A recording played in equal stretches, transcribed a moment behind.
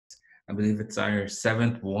I believe it's our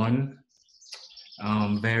seventh one.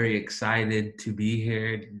 Very excited to be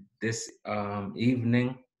here this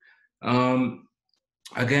evening. Um,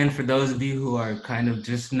 Again, for those of you who are kind of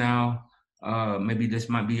just now, maybe this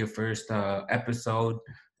might be your first episode.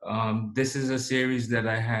 This is a series that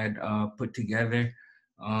I had put together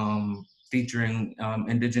featuring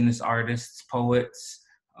Indigenous artists, poets,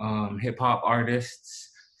 hip hop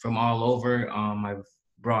artists from all over. I've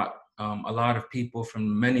brought a lot of people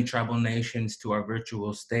from many tribal nations to our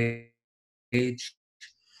virtual stage.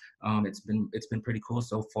 It's been pretty cool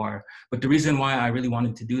so far. But the reason why I really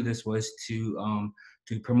wanted to do this was to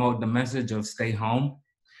promote the message of stay home,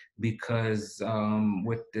 because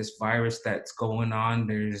with this virus that's going on,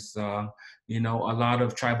 there's a lot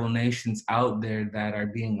of tribal nations out there that are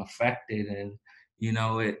being affected, and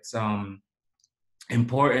it's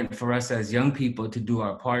important for us as young people to do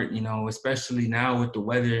our part, especially now with the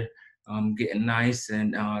weather getting nice,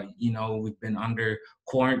 and we've been under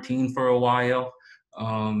quarantine for a while.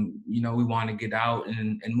 We want to get out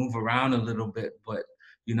and move around a little bit, but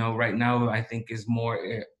right now I think is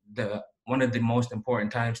more the one of the most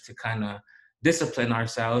important times to kind of discipline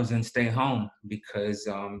ourselves and stay home, because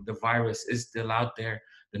the virus is still out there.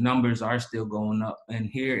 The numbers are still going up, and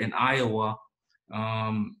here in Iowa,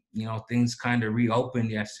 things kind of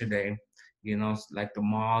reopened yesterday, like the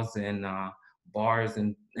malls and bars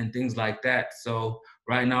and things like that. So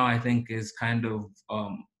right now I think is kind of,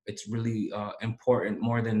 it's really important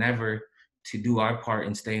more than ever to do our part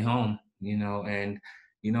and stay home, and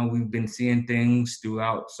we've been seeing things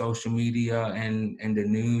throughout social media and the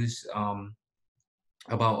news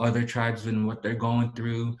about other tribes and what they're going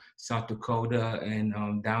through, South Dakota and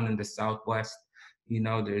down in the Southwest.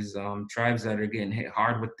 There's tribes that are getting hit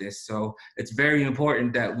hard with this. So it's very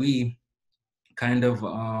important that we kind of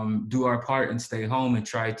do our part and stay home and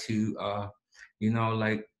try to,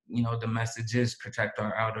 the message is protect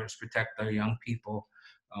our elders, protect our young people,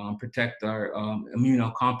 protect our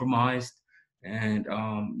immunocompromised. And,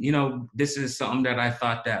 this is something that I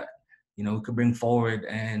thought that, we could bring forward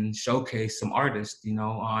and showcase some artists,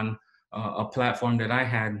 on a platform that I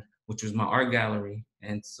had, which was my art gallery.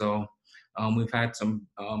 And so we've had some,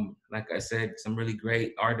 like I said, some really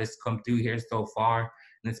great artists come through here so far.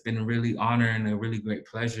 And it's been a really honor and a really great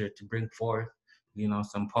pleasure to bring forth,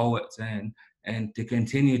 some poets and to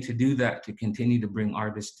continue to do that, to continue to bring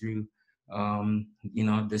artists through,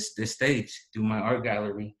 this stage through my art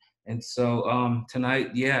gallery. And so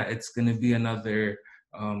tonight, yeah, it's going to be another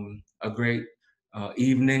a great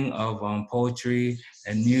evening of poetry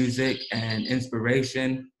and music and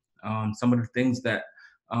inspiration. Some of the things that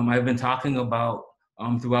I've been talking about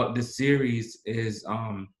throughout this series is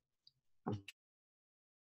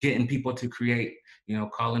getting people to create,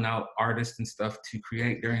 calling out artists and stuff to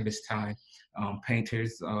create during this time,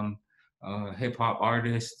 painters, hip hop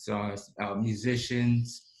artists,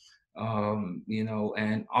 musicians,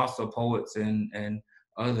 and also poets and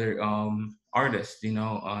other artists,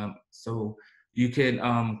 so you can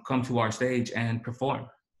come to our stage and perform.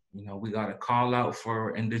 We got a call out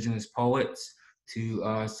for Indigenous poets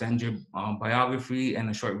to send your biography and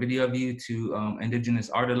a short video of you to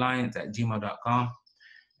indigenousartalliance@gmail.com,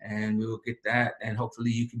 and we will get that, and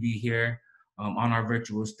hopefully you can be here on our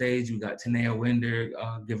virtual stage. We got Tanea Winder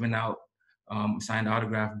giving out signed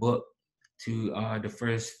autograph book to the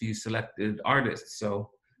first few selected artists.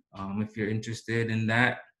 So if you're interested in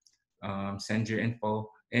that, send your info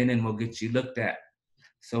in and we'll get you looked at.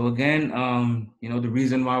 So again, the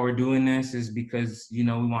reason why we're doing this is because, we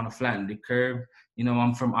want to flatten the curve.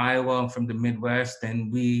 I'm from Iowa, I'm from the Midwest,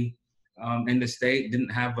 and we in the state didn't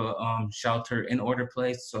have a shelter in order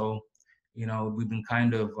place. So, we've been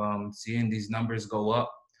kind of seeing these numbers go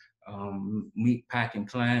up. Meat packing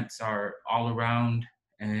plants are all around,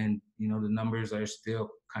 and, the numbers are still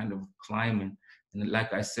kind of climbing. And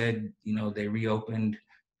like I said, they reopened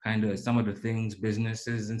kind of some of the things,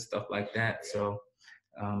 businesses and stuff like that. So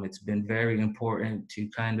it's been very important to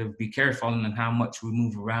kind of be careful on how much we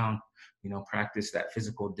move around, practice that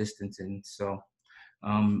physical distancing. So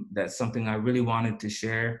that's something I really wanted to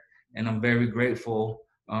share. And I'm very grateful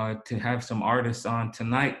to have some artists on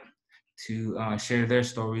tonight to share their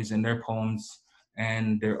stories and their poems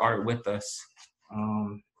and their art with us.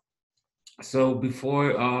 So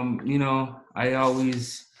before, I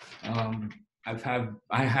always, I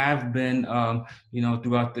have been,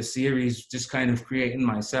 throughout the series, just kind of creating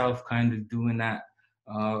myself, kind of doing that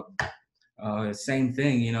same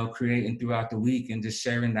thing, creating throughout the week and just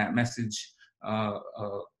sharing that message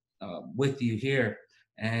with you here,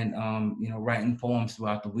 and writing poems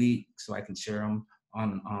throughout the week so I can share them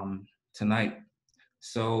on tonight.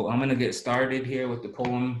 So I'm gonna get started here with the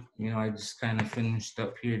poem. I just kind of finished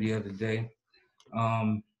up here the other day.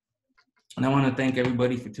 And I want to thank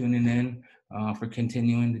everybody for tuning in, for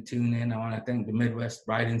continuing to tune in. I want to thank the Midwest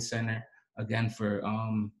Writing Center again for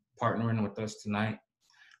partnering with us tonight.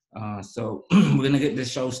 So we're going to get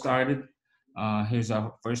this show started. Here's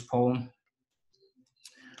our first poem.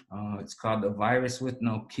 It's called "A Virus with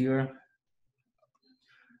No Cure."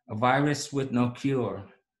 A virus with no cure,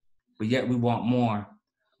 but yet we want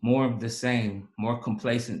more of the same, more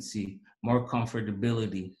complacency, more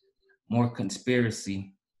comfortability, more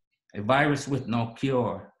conspiracy. A virus with no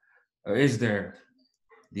cure, or is there?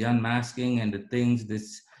 The unmasking and the things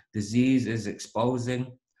this disease is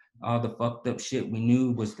exposing, all the fucked up shit we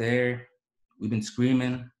knew was there. We've been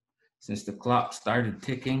screaming since the clock started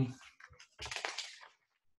ticking.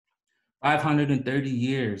 530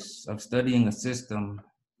 years of studying a system,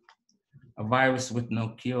 a virus with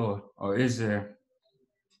no cure, or is there?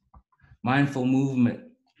 Mindful movement,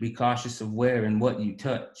 be cautious of where and what you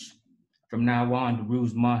touch. From now on, the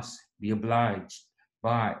rules must be obliged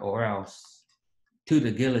by or else to the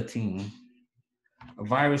guillotine. A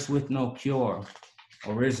virus with no cure,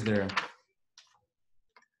 or is there?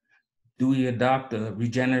 Do we adopt a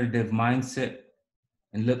regenerative mindset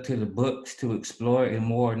and look to the books to explore a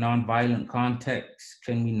more nonviolent context?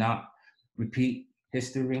 Can we not repeat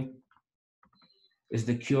history? Is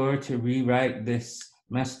the cure to rewrite this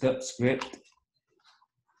messed up script?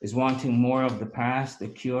 Is wanting more of the past the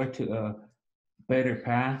cure to a better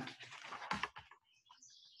path?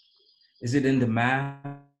 Is it in the math?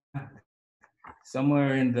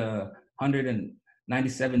 Somewhere in the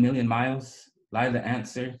 197 million miles lie the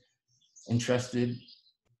answer entrusted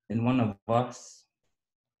in one of us?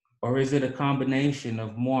 Or is it a combination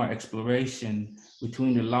of more exploration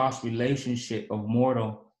between the lost relationship of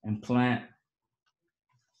mortal and plant?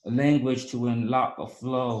 A language to unlock a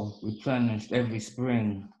flow replenished every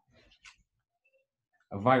spring.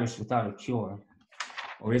 A virus without a cure,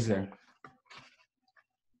 or is there?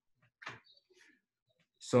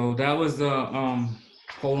 So that was the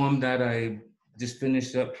poem that I just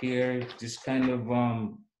finished up here, just kind of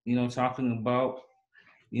talking about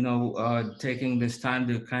taking this time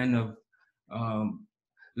to kind of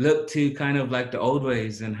look to kind of like the old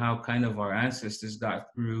ways and how kind of our ancestors got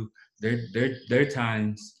through their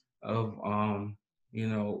times of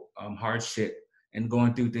hardship and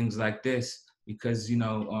going through things like this, because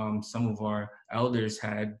some of our elders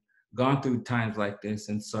had gone through times like this.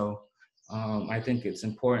 And so I think it's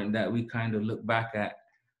important that we kind of look back at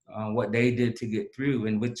what they did to get through,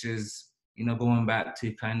 and which is going back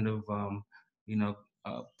to kind of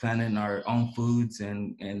planning our own foods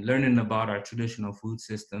and learning about our traditional food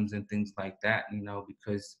systems and things like that,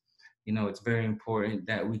 because it's very important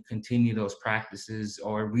that we continue those practices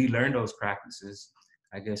or relearn those practices,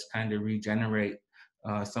 I guess, kind of regenerate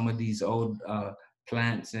some of these old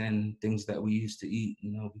plants and things that we used to eat,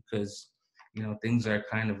 because things are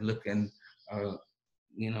kind of looking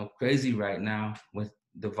crazy right now with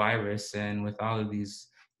the virus and with all of these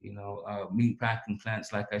meat packing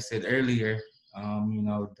plants. Like I said earlier,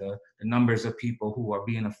 the numbers of people who are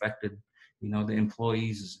being affected, the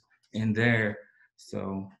employees in there.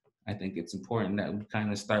 So I think it's important that we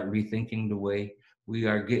kind of start rethinking the way we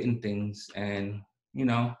are getting things, and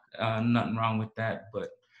nothing wrong with that, but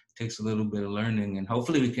it takes a little bit of learning, and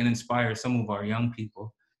hopefully we can inspire some of our young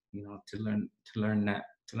people, to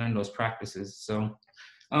learn those practices. So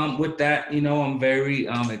with that, I'm very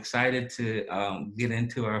excited to get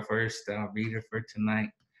into our first reader for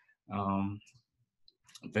tonight.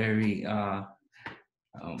 Very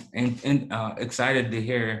excited to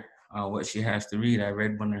hear what she has to read. I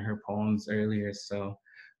read one of her poems earlier, so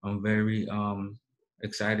I'm very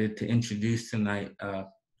excited to introduce tonight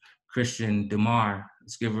Kristin DeMarr.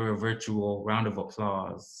 Let's give her a virtual round of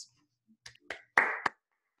applause.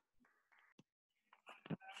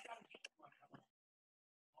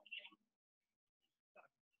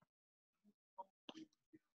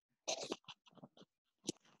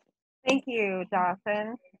 Thank you,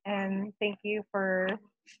 Dawson, and thank you for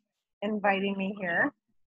inviting me here.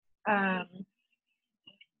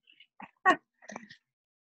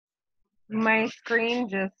 My screen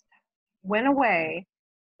just went away.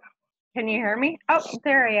 Can you hear me? Oh,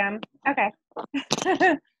 there I am. Okay.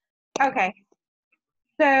 Okay.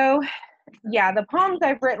 So, yeah, the poems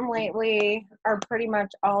I've written lately are pretty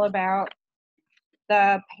much all about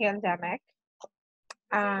the pandemic.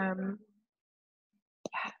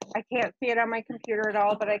 I can't see it on my computer at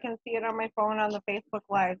all, but I can see it on my phone on the Facebook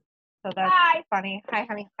Live. So that's funny. Hi,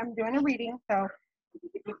 honey. I'm doing a reading, so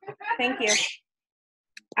thank you.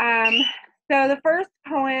 So the first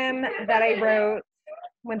poem that I wrote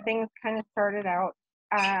when things kind of started out.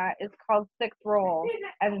 It's called 6 rolls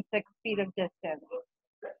and 6 feet of distance.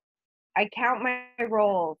 I count my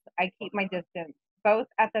rolls. I keep my distance, both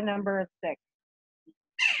at the number of 6.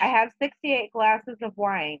 I have 68 glasses of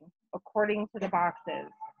wine, according to the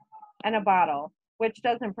boxes, and a bottle, which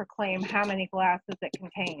doesn't proclaim how many glasses it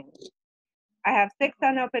contains. I have 6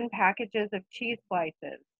 unopened packages of cheese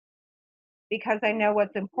slices, because I know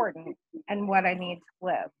what's important and what I need to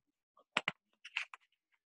live.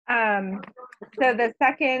 So the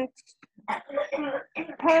second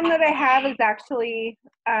poem that I have is actually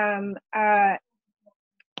some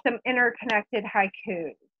interconnected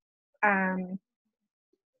haikus.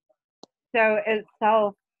 So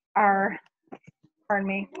itself are, pardon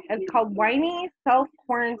me, it's called Whiny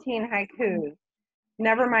Self-Quarantine Haikus.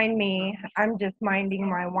 Never mind me, I'm just minding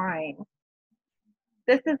my wine.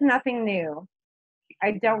 This is nothing new.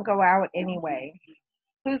 I don't go out anyway.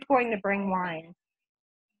 Who's going to bring wine?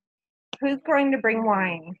 Who's going to bring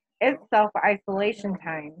wine? It's self-isolation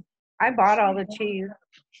time. I bought all the cheese.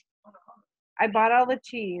 I bought all the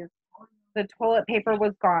cheese. The toilet paper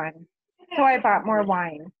was gone. So I bought more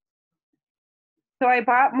wine. So I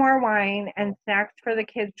bought more wine and snacks for the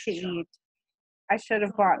kids to eat. I should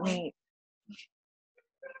have bought meat.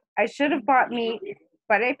 I should have bought meat,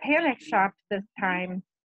 but I panic shopped this time.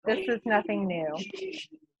 This is nothing new.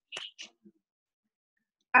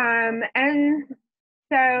 And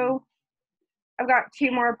so I've got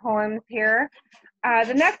 2 more poems here.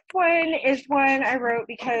 The next one is one I wrote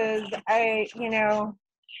because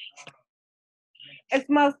it's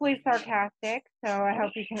mostly sarcastic, so I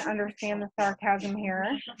hope you can understand the sarcasm here.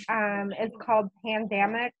 It's called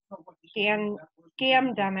Pandemic,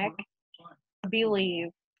 Scamdemic, Believe.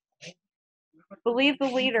 Believe the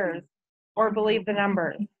leaders or believe the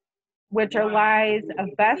numbers, which are lies of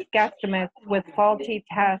best guesstimates with faulty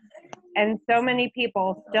tests, and so many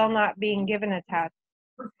people still not being given a test.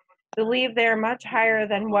 Believe they're much higher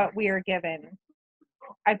than what we are given.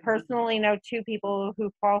 I personally know 2 people who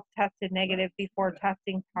false tested negative before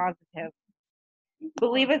testing positive.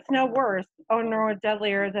 Believe it's no worse, or no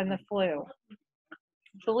deadlier than the flu.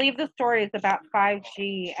 Believe the stories about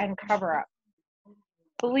 5G and cover-up.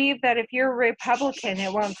 Believe that if you're a Republican,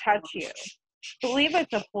 it won't touch you. Believe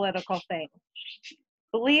it's a political thing.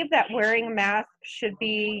 Believe that wearing a mask should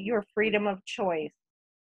be your freedom of choice.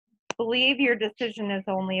 Believe your decision is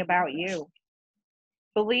only about you.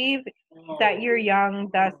 Believe that you're young,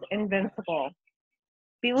 thus invincible.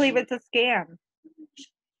 Believe it's a scam.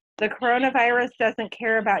 The coronavirus doesn't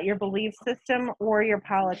care about your belief system or your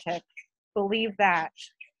politics. Believe that.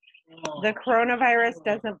 The coronavirus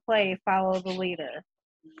doesn't play follow the leader.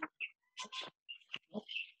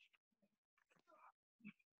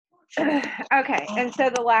 Okay, and so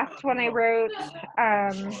the last one I wrote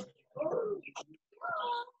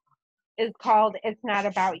is called It's Not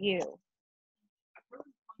About You.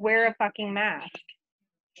 Wear a fucking mask.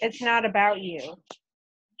 It's not about you.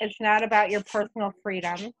 It's not about your personal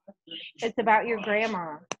freedom. It's about your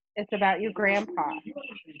grandma. It's about your grandpa.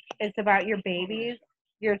 It's about your babies,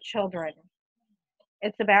 your children.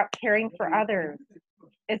 It's about caring for others.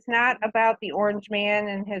 It's not about the orange man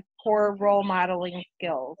and his poor role modeling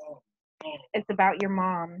skills. It's about your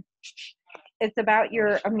mom. It's about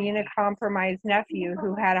your immunocompromised nephew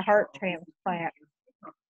who had a heart transplant.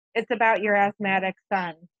 It's about your asthmatic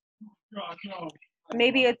son.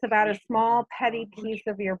 Maybe it's about a small, petty piece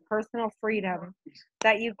of your personal freedom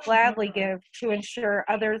that you gladly give to ensure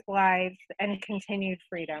others' lives and continued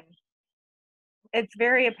freedom. It's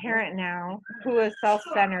very apparent now who is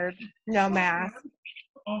self-centered, no mask,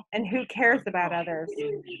 and who cares about others,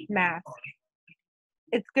 mask.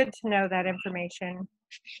 It's good to know that information.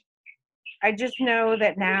 I just know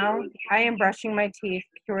that now I am brushing my teeth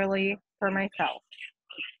purely for myself.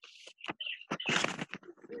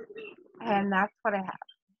 And that's what I have.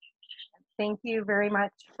 Thank you very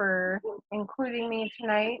much for including me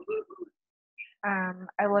tonight.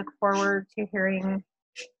 I look forward to hearing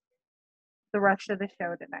the rest of the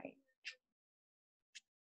show tonight.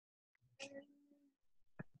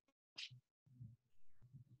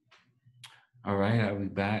 All right, I'll be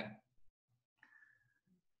back.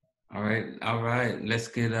 All right. Let's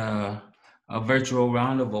get a virtual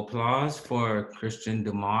round of applause for Kristin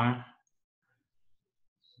DeMarr.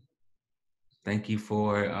 Thank you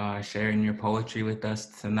for sharing your poetry with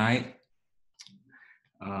us tonight.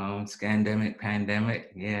 Scandemic,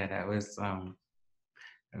 pandemic. Yeah, that was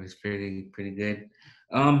pretty good.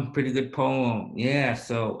 Pretty good poem. Yeah.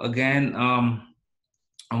 So again,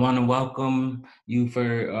 I want to welcome you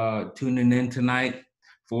for tuning in tonight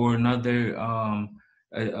for another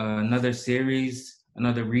another series,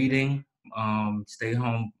 another reading stay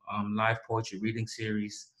home live poetry reading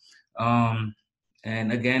series. And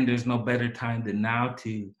again, there's no better time than now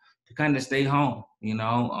to kind of stay home.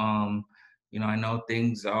 I know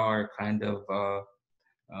things are kind of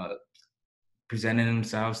presenting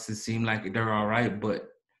themselves to seem like they're all right, but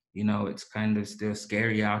it's kind of still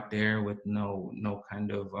scary out there with no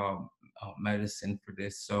kind of medicine for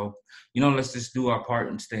this. So let's just do our part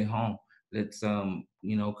and stay home. Let's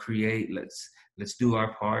create. Let's do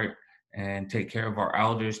our part and take care of our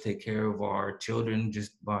elders, take care of our children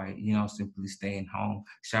just by simply staying home.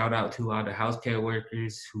 Shout out to all the healthcare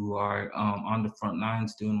workers who are on the front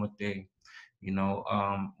lines doing what they're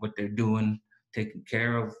doing, taking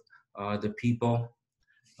care of the people.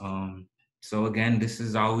 So again, this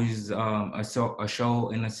is always a show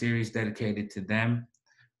in a series dedicated to them,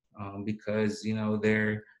 because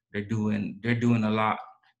they're doing a lot,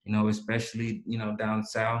 especially down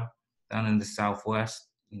south, down in the Southwest.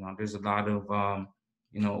 There's a lot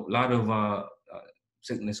of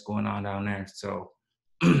sickness going on down there. So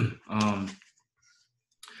I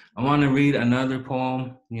want to read another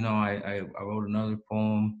poem. I wrote another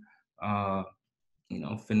poem.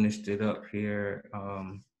 Finished it up here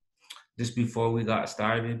just before we got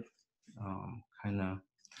started.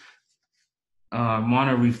 I want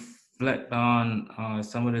to reflect on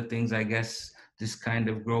some of the things, I guess, just kind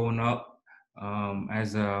of growing up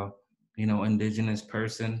as a Indigenous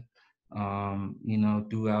person.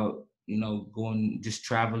 Throughout going, just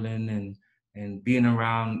traveling and being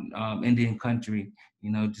around Indian country.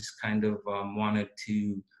 Just kind of wanted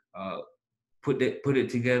to put it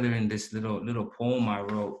together in this little poem I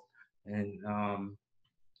wrote. And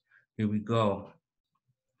here we go.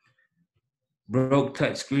 Broke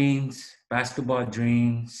touchscreens, basketball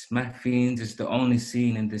dreams, meth fiends is the only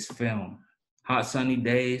scene in this film. Hot sunny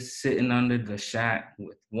days, sitting under the shack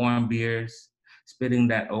with warm beers, spitting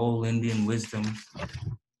that old Indian wisdom,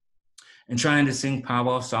 and trying to sing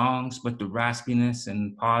powwow songs, but the raspiness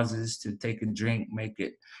and pauses to take a drink make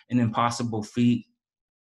it an impossible feat.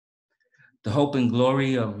 The hope and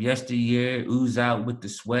glory of yesteryear ooze out with the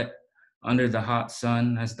sweat under the hot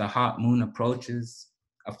sun as the hot moon approaches.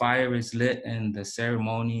 A fire is lit and the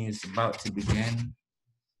ceremony is about to begin.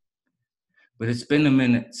 But it's been a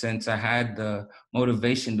minute since I had the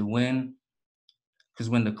motivation to win,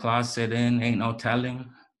 because when the claws set in, ain't no telling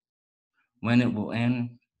when it will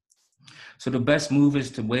end. So the best move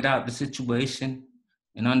is to wait out the situation.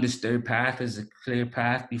 An undisturbed path is a clear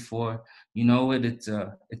path before you know it. It's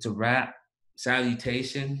a wrap.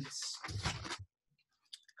 Salutations.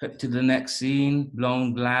 Cut to the next scene.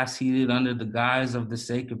 Blown glass heated under the guise of the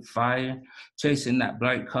sacred fire, chasing that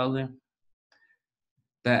bright color,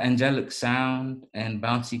 that angelic sound, and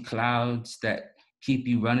bouncy clouds that keep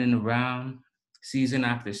you running around, season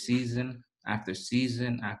after season, after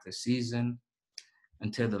season after season,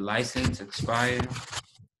 until the license expires.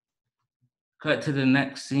 Cut to the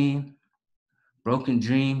next scene. Broken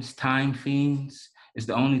dreams, time fiends is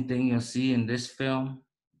the only thing you'll see in this film.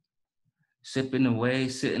 Sipping away,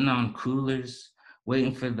 sitting on coolers,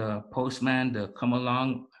 waiting for the postman to come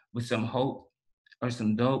along with some hope or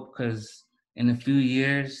some dope, because in a few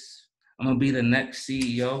years, I'm gonna be the next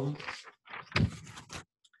CEO,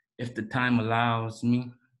 if the time allows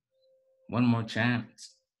me. One more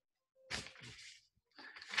chance.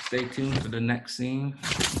 Stay tuned for the next scene.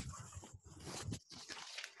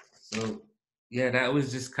 So yeah, that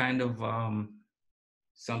was just kind of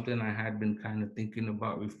something I had been kind of thinking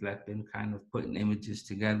about, reflecting, kind of putting images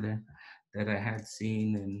together that I had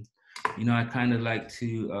seen. And I kind of like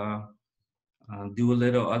to do a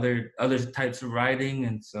little other types of writing,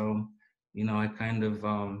 and so I kind of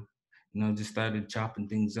just started chopping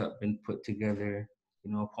things up and put together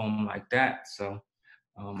a poem like that. So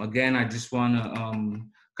again, I just want to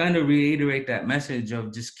kind of reiterate that message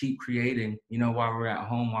of just keep creating, while we're at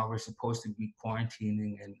home, while we're supposed to be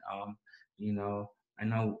quarantining. And I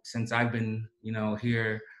know since I've been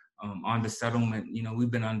here on the settlement, we've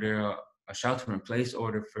been under a shelter in place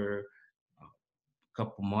order for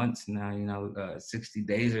couple months now, 60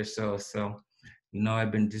 days or so. So,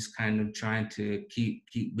 I've been just kind of trying to keep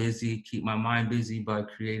busy, keep my mind busy by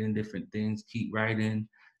creating different things, keep writing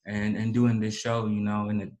and doing this show,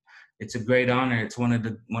 and it's a great honor. It's one of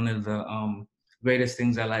the greatest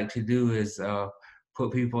things I like to do is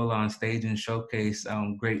put people on stage and showcase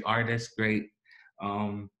great artists, great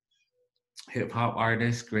hip hop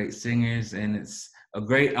artists, great singers. And it's a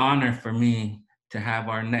great honor for me to have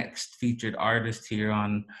our next featured artist here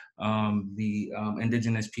on the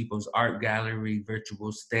Indigenous Peoples Art Gallery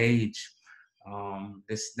virtual stage.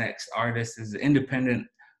 This next artist is an independent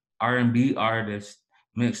R&B artist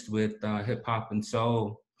mixed with hip hop and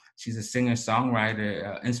soul. She's a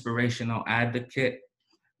singer-songwriter, inspirational advocate.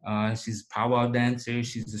 She's a powwow dancer.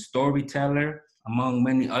 She's a storyteller, among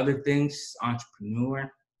many other things,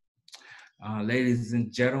 entrepreneur. Ladies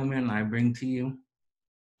and gentlemen, I bring to you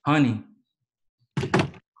Honey.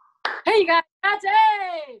 Hey, you guys, that's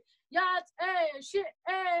A. Yachts, A, shit,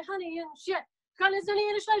 A, honey, and shit. Collins, Jenny,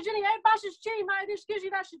 and Jenny, A, Bash's Chi, my excuse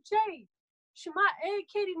you, that's your Chi. Shema, A,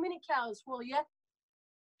 Katie, mini cows, will ya?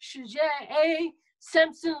 Shija, A,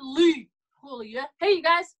 Samson Lee, will ya? Hey, you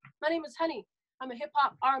guys, my name is Honey. I'm a hip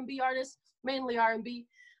hop R&B artist, mainly R&B.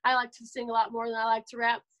 I like to sing a lot more than I like to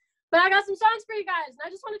rap. But I got some songs for you guys, and I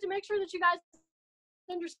just wanted to make sure that you guys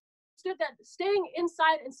understood that staying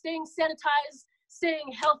inside and staying sanitized,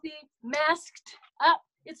 staying healthy, masked up,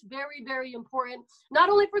 it's very, very important.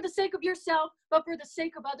 Not only for the sake of yourself, but for the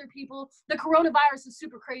sake of other people. The coronavirus is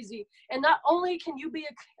super crazy. And not only can you be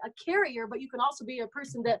a carrier, but you can also be a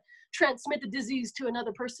person that transmit the disease to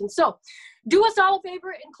another person. So do us all a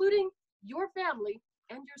favor, including your family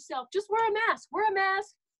and yourself. Just wear a mask. Wear a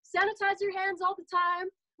mask. Sanitize your hands all the time.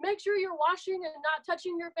 Make sure you're washing and not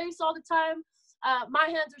touching your face all the time. My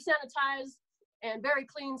hands are sanitized and very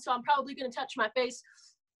clean, so I'm probably going to touch my face.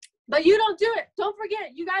 But you don't do it. Don't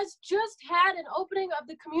forget, you guys just had an opening of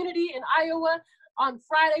the community in Iowa on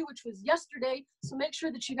Friday, which was yesterday. So make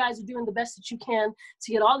sure that you guys are doing the best that you can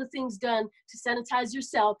to get all the things done to sanitize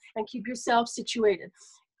yourself and keep yourself situated.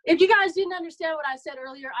 If you guys didn't understand what I said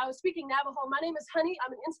earlier, I was speaking Navajo. My name is Honey.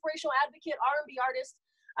 I'm an inspirational advocate, R&B artist.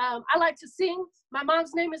 I like to sing. My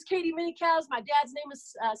mom's name is Katie Mini Cows. My dad's name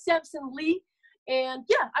is Samson Lee. And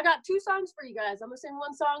yeah, I got 2 songs for you guys. I'm gonna sing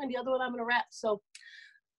one song and the other one I'm gonna rap. So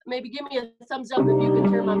maybe give me a thumbs up if you can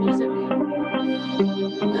hear my music.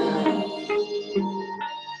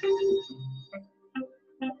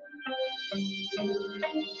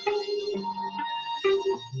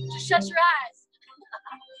 Just shut your eyes.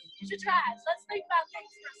 Shut your eyes. Let's think about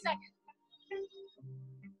things for a second.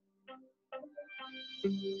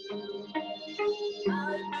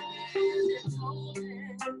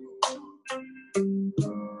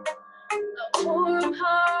 A warm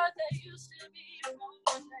heart that used to be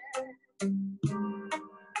frozen.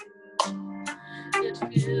 It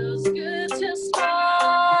feels good to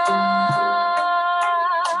smile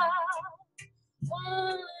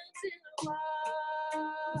once in a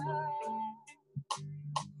while.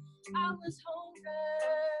 I was hungry,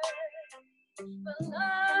 but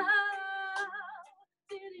love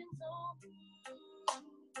didn't know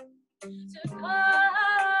to come.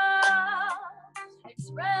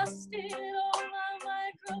 Expressed it on my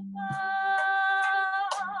microphone.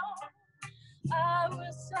 I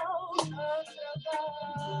was so comfortable.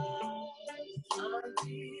 I'm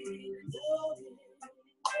feeling golden.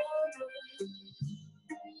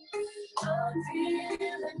 I'm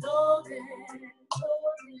feeling golden.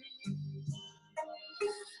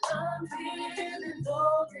 I'm feeling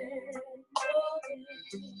golden.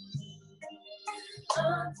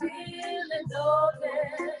 I'm feeling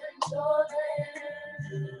golden, golden.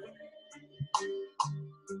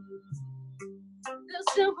 The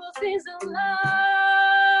simple things in life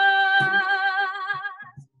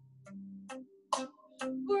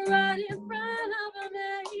were right in front of me.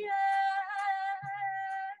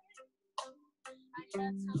 I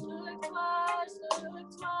had to look twice.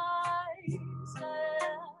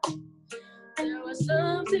 Yeah. There was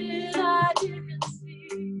something I didn't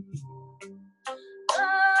see.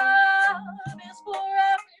 Love is for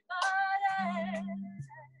everybody.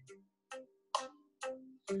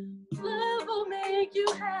 Love will make you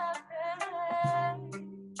happy.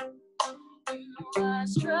 You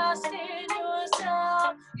must trust in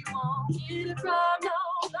yourself. You won't get it from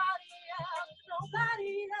nobody else.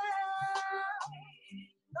 Nobody else.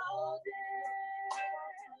 Golden,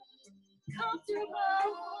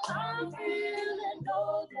 comfortable. I'm feeling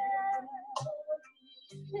golden.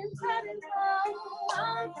 Incredible,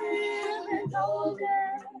 I'm feeling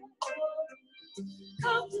golden.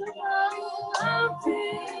 Comfortable, I'm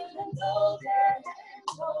feeling golden,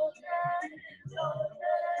 golden, golden.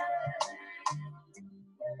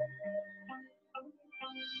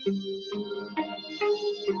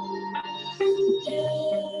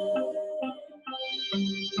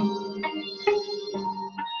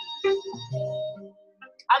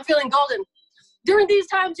 I'm feeling golden. During these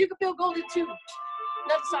times, you can feel golden too.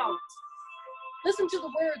 Another song. Listen to the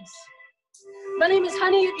words. My name is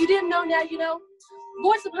Honey. If you didn't know, now you know.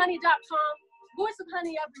 VoiceOfHoney.com. Voice of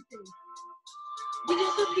Honey everything. We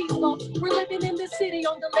are the people. We're living in the city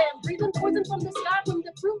on the land. Breathing poison from the sky, from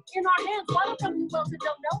the fruit in our hands. Water from the wells that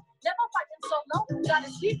don't know. Never fighting solo. Gotta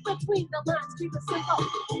speak between the lines. Keep it simple.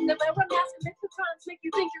 Never a mask and make the trying to make you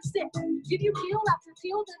think you're sick. Give you peel after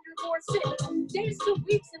peel, then you're more sick. Days to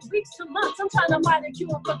weeks and weeks to months. I'm trying to find a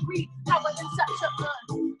cure for greed, power, and such a fun.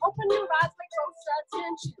 Open your eyes, pay close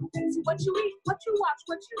attention. See what you eat, what you watch,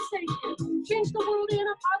 what you say. Change the world in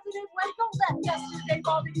a positive way. Don't let yesterday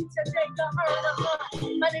bother you today. The hurt of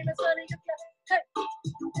mine. My name is Honey. If you, hey,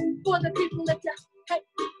 for the people, if you, hey,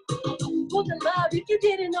 for the love. If you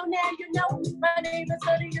didn't know, now you know. My name is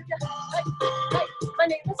Honey. If you, hey, hey, my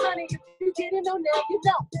name is Honey. If you didn't know, now you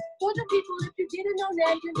know. For the people, if you didn't know,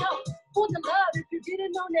 now you know. For the love, if you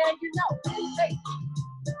didn't know, now you know. Hey.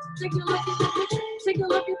 Take a look at the picture, take a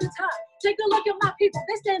look at the time. Take a look at my people,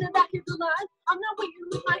 they standing back in the line. I'm not waiting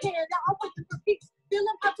with my hand out, I'm waiting for peace. Feeling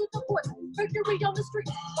hot to the border, victory on the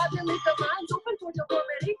streets. While they leave their minds open for the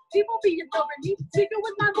already. People be ignoring me, speaking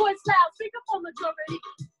with my voice loud, speaking for majority.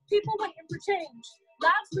 People waiting for change.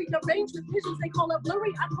 Lives rearranged with visions they call it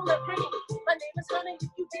blurry, I call it pain. My name is Honey,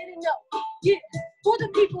 if you didn't know. Yeah, for the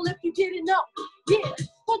people, if you didn't know. Yeah,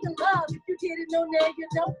 for the love, if you didn't know, now you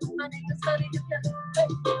know. My name is Honey, if you, hey,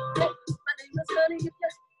 hey. My name is Honey, if you,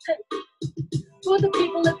 hey. For the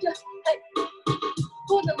people, if you, hey.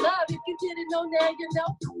 For the love, if you didn't know, now you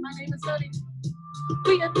know. My name is Honey.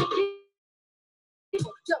 We are the people. Yo,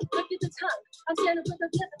 look at the time. I'm standing with the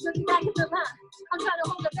flip, looking back at the line. I'm trying to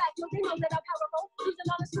hold it back, yo, they know that I'm powerful. Losing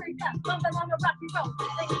on the straight path, bumping on the rocky road.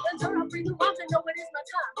 They enter, I'm breathing rhymes and know it is my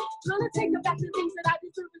time. Trying to take it back to things that I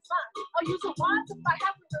deserve is mine. I'll use a wand to fight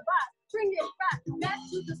half with the vibe. Bring it back, back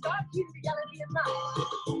to the start, keep reality in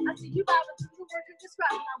mind. I see you vibing through the words you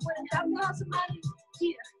describing. I wouldn't have to have somebody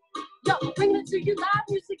here. Yo, bring it to you live,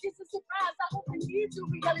 music is a surprise. I hope it leads to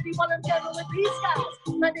reality while I'm jamming with these guys.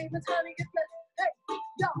 My name is Honey, if you, hey,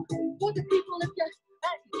 yo, for the people, if you,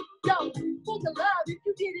 hey, yo, for the love, if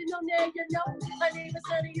you didn't know, now you know. My name is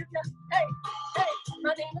Honey, if you, hey, hey,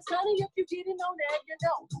 my name is Honey, if you didn't know, now you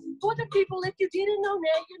know. For the people, if you didn't know,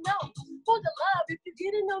 now you know. For the love, if you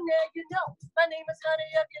didn't know, now you know. My name is Honey,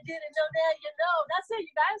 if you didn't know, now you know. That's it,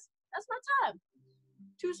 you guys. That's my time.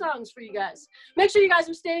 2 songs for you guys. Make sure you guys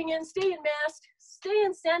are staying masked,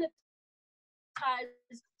 staying sanitized,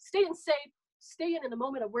 staying safe, staying in the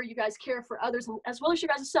moment of where you guys care for others and as well as your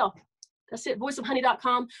guys' self. That's it.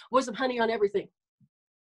 voiceofhoney.com, Voice of Honey on everything.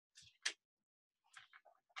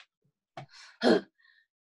 2 thumbs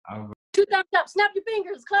up, snap your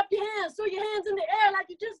fingers, clap your hands, throw your hands in the air like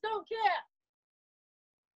you just don't care.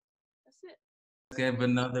 That's it. Let's give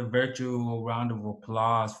another virtual round of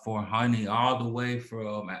applause for Honey, all the way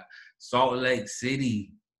from Salt Lake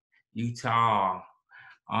City, Utah,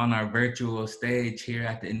 on our virtual stage here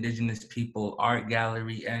at the Indigenous People Art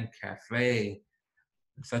Gallery and Cafe.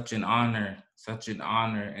 Such an honor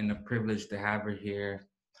and a privilege to have her here.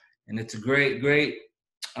 And it's a great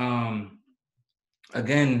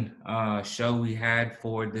show we had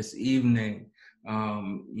for this evening.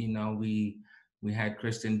 You know, we had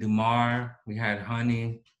Kristin DeMarr, we had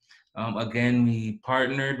Honey. Again, we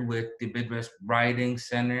partnered with the Midwest Writing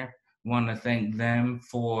Center. Want to thank them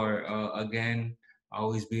for again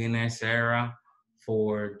always being there. Sarah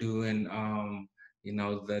for doing you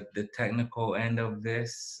know, the technical end of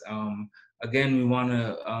this. Again, we want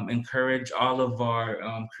to encourage all of our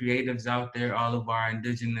creatives out there, all of our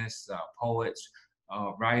Indigenous poets,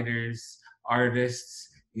 writers, artists.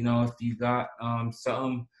 You know, if you got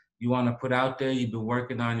something you want to put out there, you've been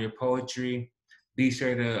working on your poetry, be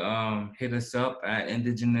sure to hit us up at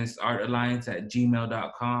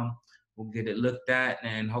indigenousartalliance@gmail.com. We'll get it looked at,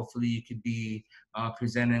 and hopefully you could be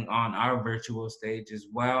presenting on our virtual stage as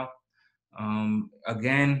well.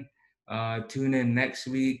 Again, tune in next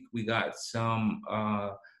week. We got some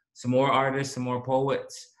more artists, some more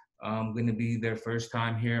poets going to be their first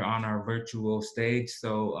time here on our virtual stage.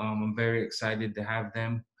 So I'm very excited to have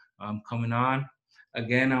them coming on.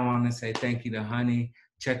 Again, I want to say thank you to Honey.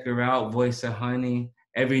 Check her out, Voice of Honey,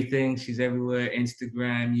 everything. She's everywhere,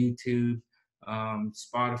 Instagram, YouTube,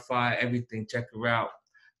 Spotify, everything. Check her out.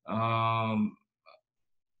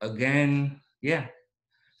 Again, yeah.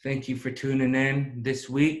 Thank you for tuning in this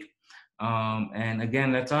week. And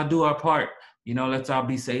again, let's all do our part. You know, let's all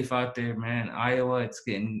be safe out there, man. Iowa, it's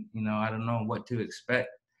getting, you know, I don't know what to expect.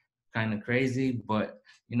 Kind of crazy, but,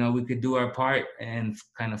 you know, we could do our part and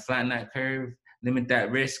kind of flatten that curve, limit that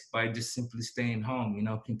risk by just simply staying home, you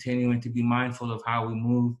know, continuing to be mindful of how we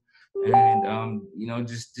move and, you know,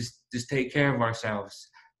 just take care of ourselves.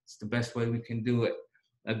 It's the best way we can do it.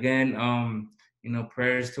 Again, you know,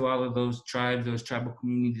 prayers to all of those tribes, those tribal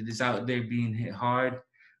communities out there being hit hard.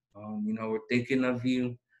 You know, we're thinking of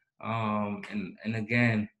you. And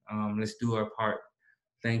again, let's do our part.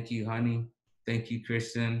 Thank you, Honey. Thank you,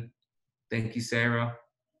 Kristin. Thank you, Sarah.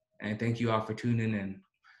 And thank you all for tuning in.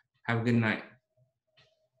 Have a good night.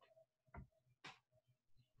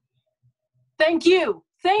 Thank you.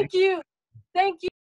 Thank you. Thank you.